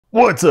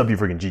What's up, you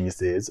freaking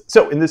geniuses?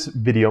 So in this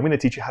video, I'm going to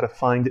teach you how to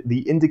find the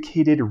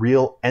indicated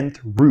real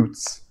nth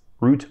roots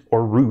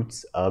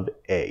of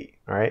A.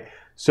 All right.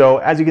 So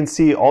as you can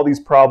see, all these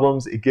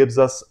problems, it gives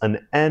us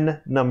an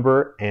n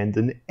number and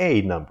an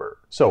a number.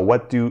 So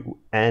what do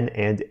n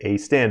and a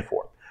stand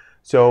for?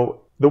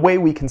 So the way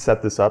we can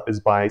set this up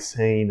is by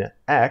saying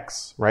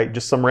x, right,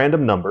 just some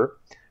random number,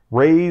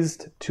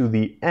 raised to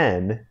the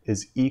n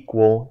is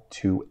equal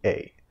to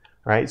a.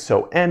 Right,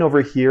 so n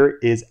over here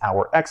is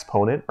our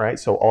exponent, right?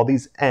 So all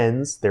these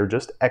n's, they're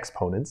just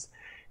exponents.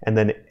 And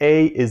then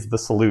a is the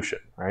solution,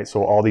 right?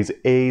 So all these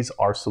a's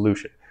are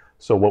solution.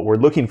 So what we're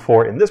looking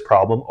for in this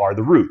problem are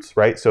the roots,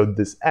 right? So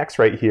this x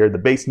right here, the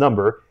base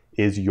number,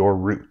 is your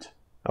root,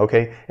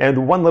 okay?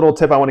 And one little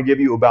tip I want to give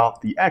you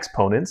about the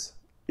exponents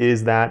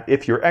is that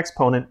if your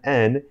exponent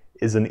n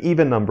is an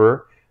even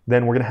number,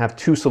 then we're going to have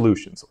two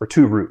solutions, or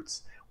two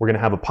roots. We're going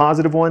to have a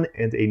positive one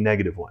and a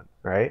negative one,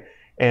 right?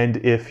 And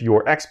if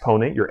your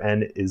exponent, your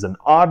n, is an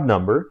odd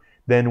number,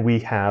 then we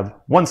have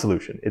one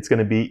solution. It's going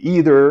to be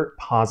either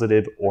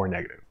positive or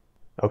negative.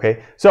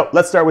 Okay, so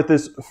let's start with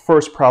this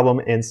first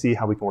problem and see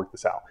how we can work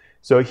this out.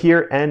 So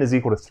here n is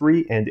equal to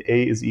 3 and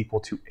a is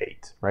equal to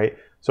 8, right?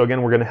 So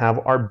again, we're going to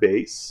have our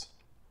base,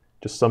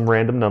 just some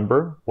random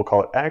number. We'll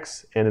call it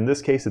x, and in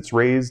this case, it's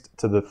raised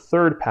to the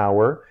third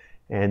power,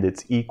 and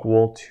it's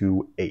equal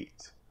to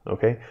 8.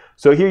 Okay,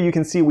 so here you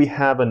can see we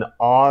have an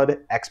odd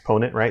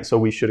exponent, right? So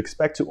we should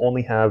expect to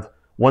only have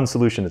one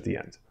solution at the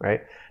end,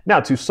 right? Now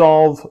to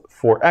solve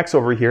for x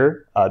over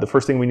here, the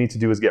first thing we need to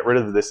do is get rid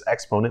of this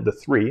exponent, the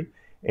 3.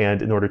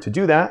 And in order to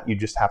do that, you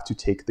just have to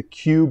take the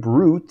cube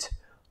root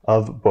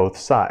of both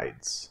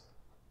sides.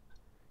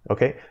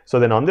 Okay, so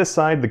then on this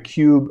side, the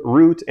cube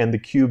root and the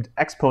cubed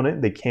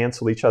exponent, they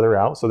cancel each other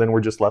out. So then we're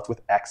just left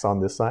with x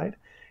on this side.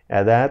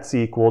 And that's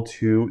equal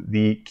to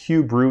the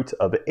cube root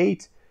of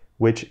 8,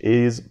 which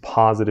is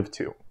positive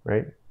 2,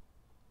 right?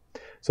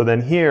 So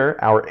then here,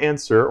 our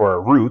answer, or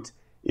our root,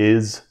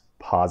 is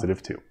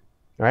positive 2,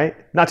 right?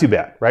 Not too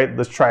bad, right?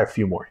 Let's try a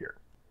few more here.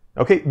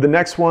 Okay, the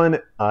next one,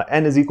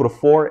 n is equal to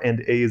 4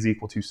 and a is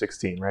equal to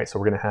 16, right? So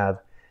we're going to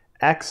have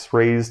x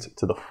raised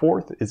to the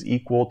 4th is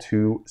equal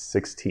to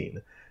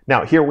 16.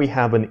 Now here we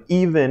have an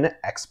even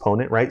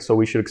exponent, right? So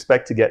we should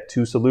expect to get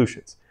two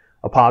solutions,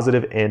 a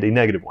positive and a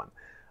negative one.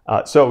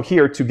 So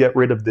here, to get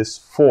rid of this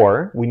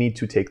 4, we need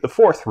to take the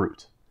 4th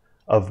root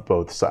of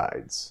both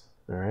sides.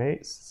 All right,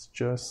 it's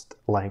just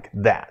like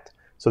that.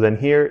 So then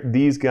here,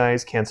 these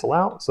guys cancel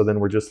out. So then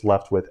we're just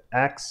left with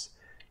x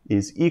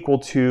is equal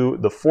to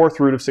the 4th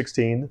root of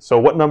 16. So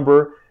what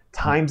number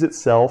times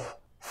itself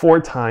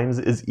 4 times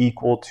is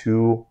equal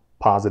to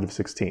positive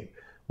 16?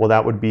 Well,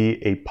 that would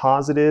be a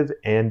positive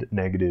and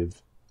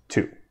negative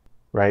 2,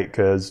 right?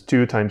 Because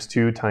 2 times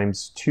 2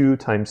 times 2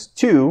 times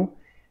 2,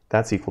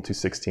 that's equal to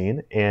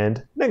 16.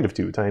 And negative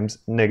 2 times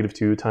negative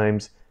 2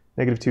 times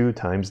negative 2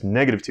 times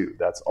negative 2.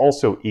 That's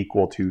also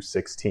equal to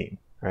 16,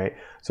 right?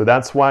 So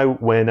that's why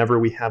whenever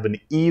we have an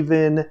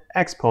even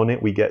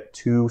exponent, we get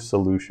two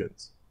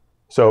solutions.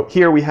 So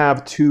here we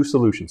have two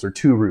solutions, or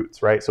two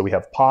roots, right? So we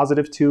have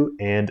positive 2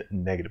 and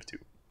negative 2.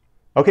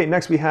 Okay,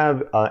 next we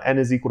have n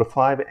is equal to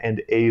 5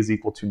 and a is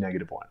equal to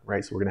negative 1,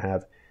 right? So we're going to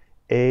have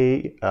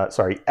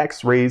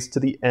x raised to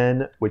the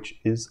n, which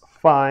is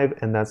 5,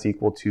 and that's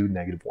equal to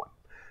negative 1.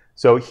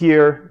 So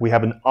here we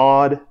have an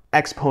odd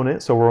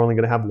exponent, so we're only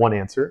going to have one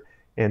answer.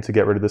 And to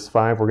get rid of this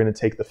 5, we're going to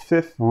take the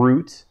 5th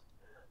root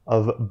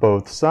of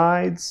both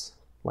sides,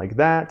 like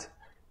that.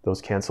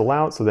 Those cancel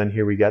out, so then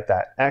here we get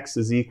that x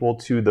is equal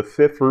to the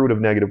 5th root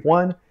of negative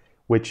 1,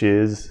 which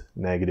is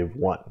negative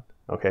 1.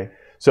 Okay,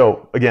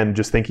 so again,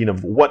 just thinking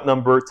of what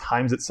number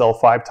times itself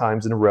 5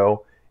 times in a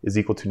row is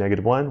equal to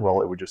negative 1,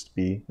 well, it would just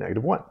be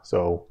negative 1.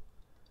 So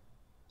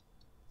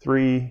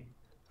 3,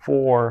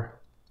 4,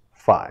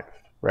 5,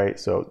 right?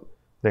 So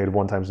negative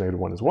 1 times negative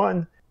 1 is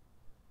 1.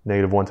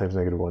 Negative 1 times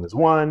negative 1 is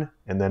 1,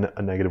 and then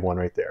a negative 1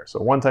 right there.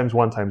 So 1 times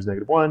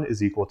negative 1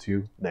 is equal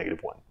to negative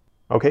 1.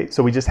 Okay,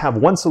 so we just have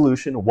one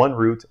solution, one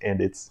root,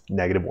 and it's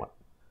negative 1.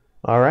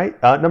 All right,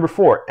 number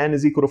 4, n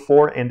is equal to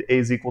 4 and a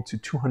is equal to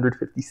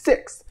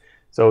 256.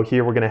 So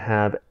here we're going to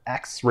have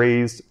x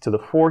raised to the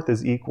 4th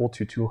is equal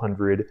to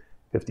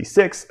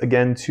 256.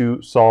 Again,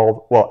 to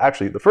solve, well,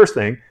 actually, the first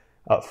thing,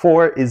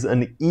 4 is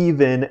an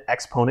even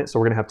exponent, so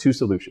we're going to have two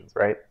solutions,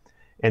 right?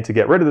 And to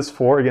get rid of this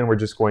 4, again, we're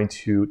just going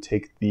to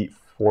take the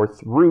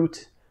 4th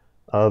root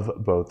of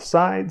both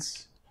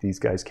sides. These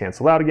guys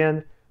cancel out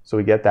again. So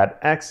we get that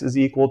x is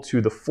equal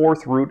to the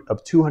 4th root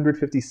of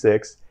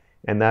 256,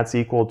 and that's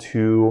equal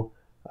to,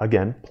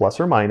 again, plus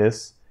or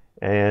minus,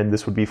 and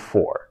this would be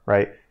 4,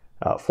 right?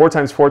 4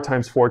 times 4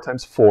 times 4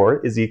 times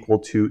 4 is equal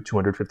to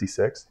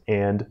 256,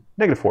 and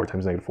negative 4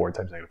 times negative 4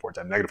 times negative 4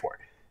 times negative 4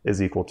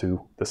 is equal to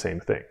the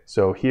same thing.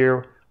 So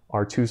here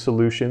our two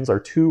solutions, our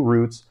two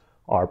roots,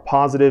 are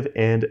positive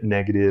and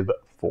negative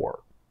 4.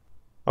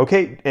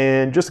 Okay,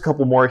 and just a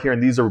couple more here,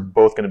 and these are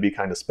both going to be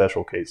kind of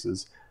special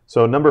cases.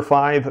 So number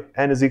 5,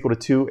 n is equal to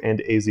 2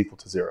 and a is equal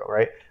to 0,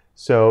 right?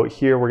 So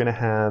here we're going to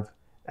have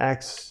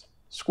x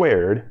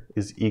squared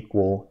is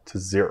equal to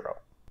 0.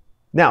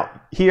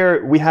 Now,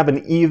 here we have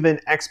an even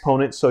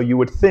exponent, so you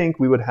would think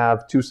we would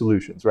have two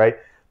solutions, right?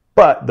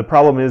 But the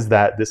problem is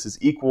that this is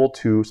equal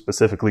to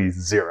specifically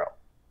 0,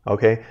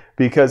 okay?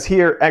 Because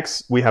here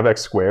we have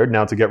x squared.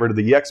 Now to get rid of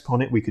the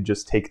exponent, we could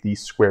just take the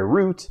square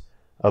root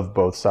of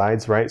both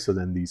sides, right? So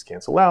then these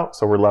cancel out.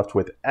 So we're left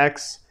with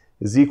x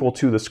is equal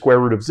to the square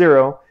root of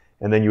 0.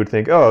 And then you would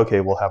think, oh,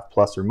 okay, we'll have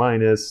plus or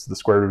minus the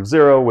square root of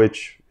 0,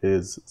 which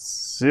is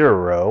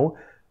 0.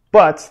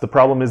 But the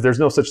problem is there's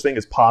no such thing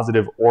as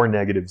positive or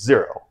negative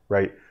 0,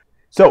 right?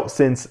 So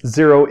since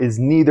 0 is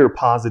neither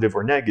positive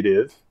or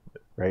negative,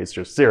 right, it's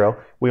just 0,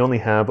 we only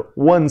have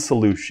one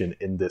solution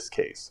in this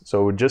case.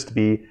 So it would just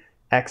be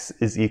x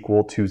is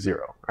equal to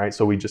 0, right?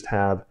 So we just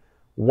have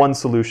one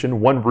solution,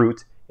 one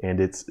root, and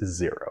it's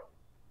 0.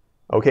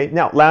 Okay,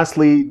 now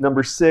lastly,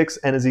 number 6,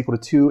 n is equal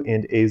to 2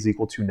 and a is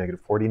equal to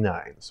negative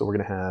 49. So we're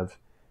going to have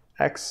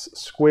x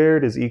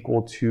squared is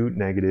equal to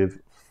negative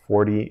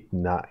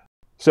 49.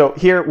 So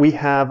here we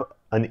have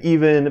an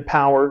even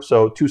power,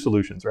 so two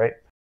solutions, right?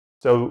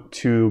 So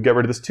to get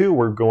rid of this 2,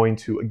 we're going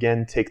to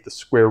again take the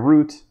square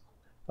root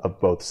of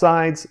both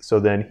sides. So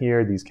then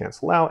here these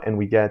cancel out and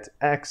we get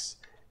x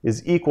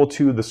is equal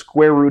to the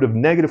square root of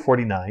negative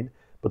 49.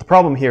 But the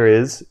problem here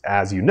is,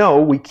 as you know,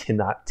 we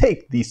cannot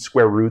take the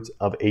square root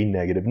of a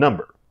negative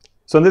number.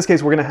 So in this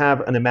case, we're going to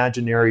have an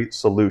imaginary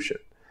solution.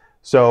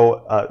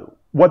 So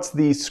what's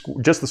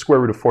just the square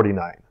root of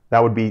 49?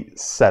 That would be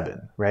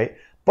 7, right?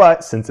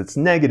 But since it's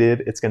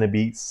negative, it's going to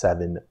be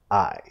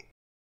 7i.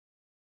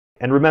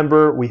 And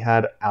remember, we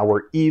had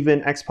our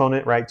even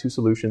exponent, right? Two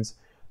solutions.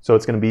 So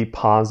it's going to be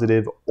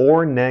positive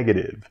or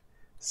negative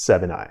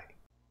 7i.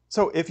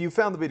 So if you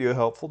found the video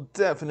helpful,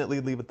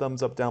 definitely leave a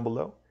thumbs up down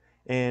below.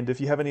 And if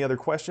you have any other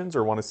questions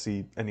or want to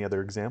see any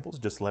other examples,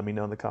 just let me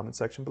know in the comment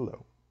section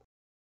below.